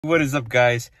What is up,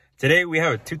 guys? Today we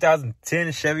have a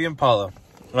 2010 Chevy Impala.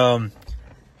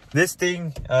 This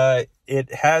thing,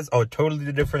 it has a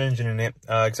totally different engine in it,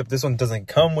 except this one doesn't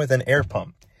come with an air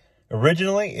pump.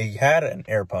 Originally, it had an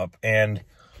air pump, and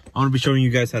I'm going to be showing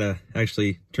you guys how to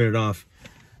actually turn it off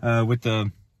with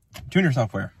the tuner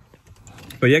software.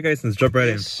 But yeah, guys, let's jump right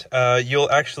in. You'll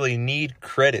actually need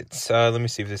credits. Let me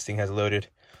see if this thing has loaded.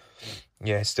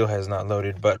 Yeah, it still has not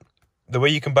loaded, but the way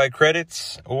you can buy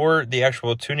credits or the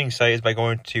actual tuning site is by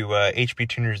going to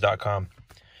hptuners.com.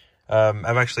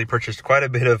 I've actually purchased quite a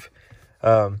bit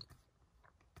of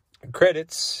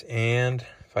credits, and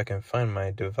if I can find my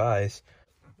device.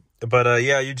 But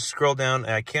yeah, you just scroll down,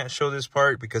 and I can't show this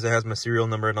part because it has my serial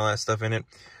number and all that stuff in it.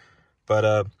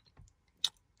 But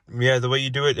yeah, the way you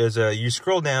do it is you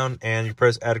scroll down and you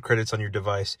press add credits on your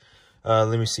device.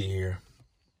 Let me see here.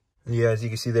 Yeah, as you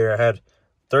can see there, I had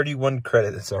 31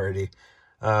 credits already.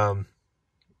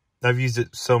 I've used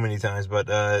it so many times, but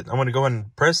I'm going to go ahead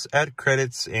and press add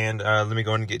credits, and let me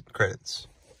go ahead and get credits.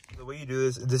 The way you do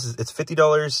this it's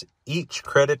 $50 each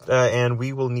credit, and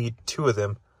we will need 2 of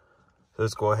them. So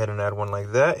let's go ahead and add one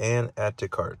like that and add to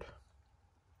cart.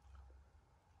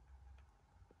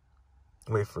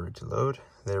 Wait for it to load.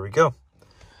 There we go.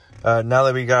 Now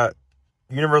that we got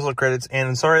universal credits, and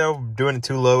I'm sorry I'm doing it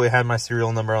too low. It had my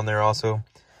serial number on there also.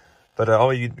 But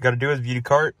all you got to do is view the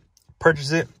cart,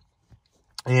 purchase it,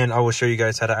 and I will show you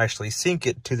guys how to actually sync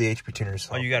it to the HP Tuners.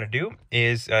 All you got to do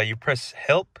is you press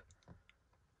help,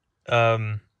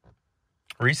 resync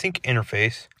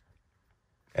interface,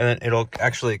 and then it'll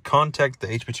actually contact the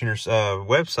HP Tuners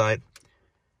website.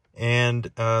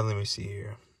 And let me see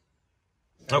here.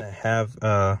 Oh, I have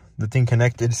the thing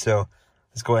connected, so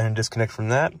let's go ahead and disconnect from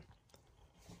that.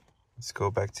 Let's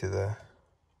go back to the...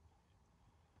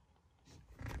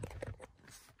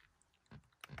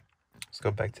 Go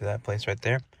back to that place right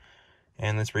there,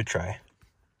 and let's retry.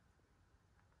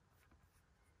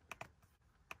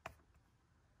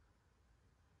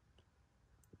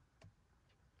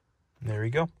 There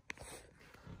we go.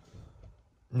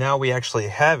 Now we actually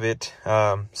have it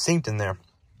synced in there.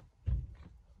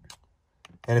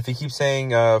 And if you keep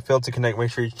saying failed to connect, make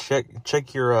sure you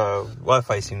check your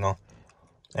Wi-Fi signal.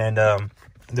 And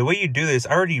the way you do this,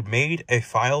 I already made a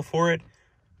file for it,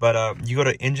 but you go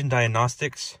to Engine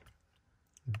Diagnostics,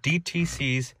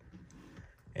 DTCs,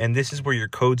 and this is where your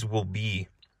codes will be.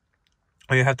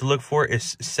 All you have to look for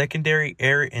is secondary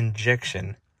air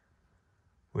injection,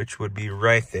 which would be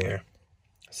right there.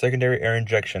 Secondary air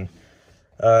injection.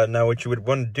 Now what you would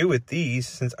want to do with these,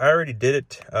 since I already did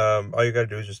it, all you got to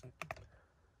do is just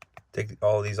take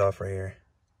all these off right here,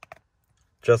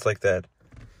 just like that.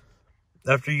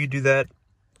 After you do that,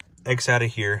 X out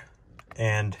of here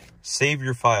and save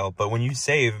your file. But when you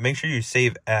save, make sure you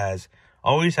save as.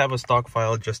 Always have a stock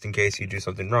file just in case you do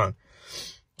something wrong.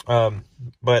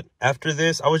 But after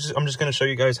this, I'm just going to show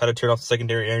you guys how to turn off the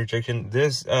secondary air injection.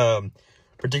 This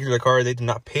particular car, they did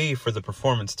not pay for the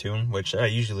performance tune, which I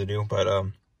usually do. But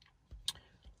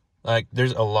like,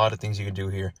 there's a lot of things you can do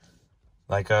here.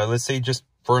 Like, let's say just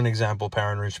for an example,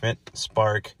 power enrichment,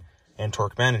 spark, and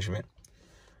torque management.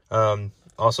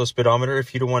 Also speedometer,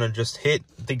 if you don't want to just hit,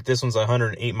 I think this one's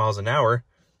 108 miles an hour.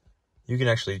 You can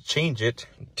actually change it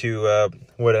to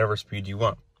whatever speed you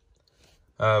want,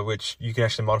 which you can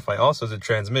actually modify also the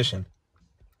transmission,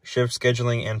 shift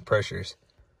scheduling, and pressures.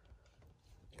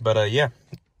 But yeah,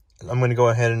 I'm going to go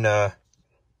ahead and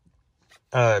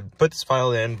put this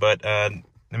file in, but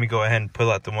let me go ahead and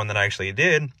pull out the one that I actually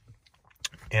did,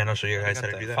 and I'll show you guys how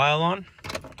to do that. File on.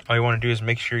 All you want to do is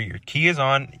make sure your key is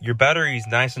on, your battery is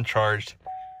nice and charged,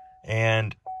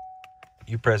 and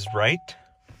you press right.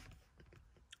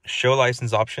 Show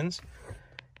license options,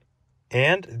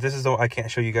 and this is the I can't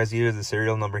show you guys either the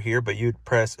serial number here, but you'd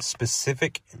press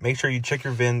specific. Make sure you check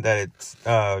your VIN that it's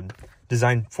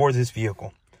designed for this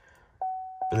vehicle.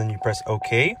 But then you press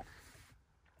OK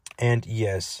and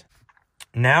yes.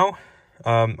 Now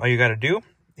all you got to do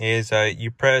is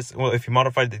you press, well, if you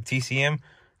modified the TCM,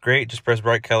 great, just press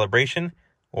right calibration.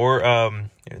 Or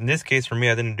in this case for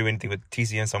me, I didn't do anything with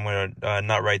TCM, so I'm gonna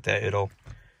not write that. It'll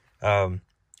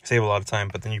save a lot of time.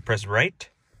 But then you press right,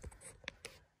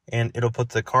 and it'll put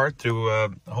the car through a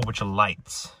whole bunch of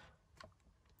lights.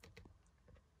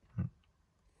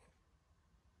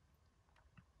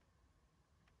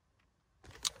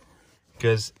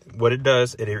 Because what it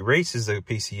does, it erases the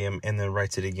PCM and then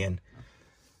writes it again.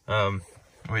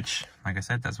 Which, like I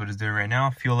said, that's what it's doing right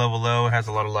now. Fuel level low, has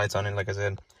a lot of lights on it, like I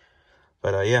said.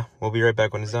 But yeah, we'll be right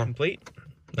back when it's done. Complete.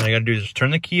 All you gotta do is just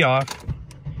turn the key off,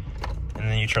 and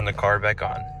then you turn the car back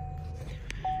on.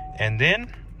 And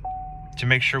then, to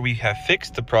make sure we have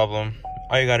fixed the problem,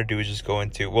 all you got to do is just go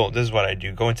into, well, this is what I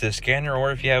do. Go into the scanner,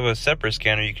 or if you have a separate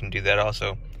scanner, you can do that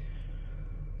also.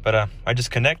 But I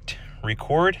just connect,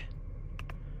 record,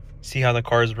 see how the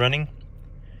car is running,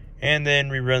 and then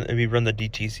we run the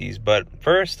DTCs. But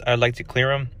first, I'd like to clear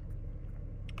them,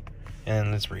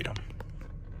 and let's read them.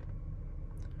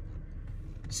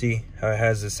 See how it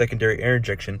has a secondary air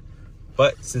injection,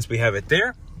 but since we have it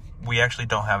there, we actually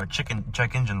don't have a check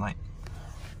engine light.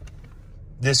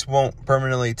 This won't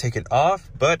permanently take it off,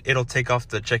 but it'll take off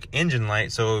the check engine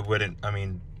light, so it wouldn't, I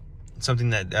mean,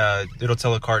 something that it'll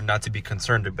tell the car not to be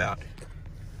concerned about.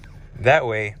 That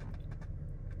way,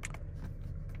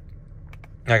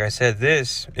 like I said,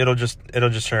 it'll just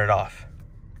turn it off.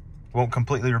 Won't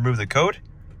completely remove the code,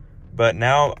 but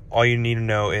now all you need to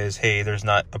know is, hey, there's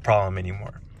not a problem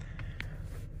anymore.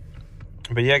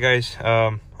 But yeah, guys,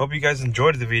 hope you guys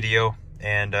enjoyed the video,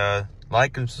 and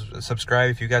like and subscribe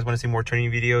if you guys want to see more tuning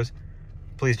videos.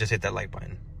 Please just hit that like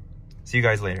button. See you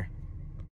guys later.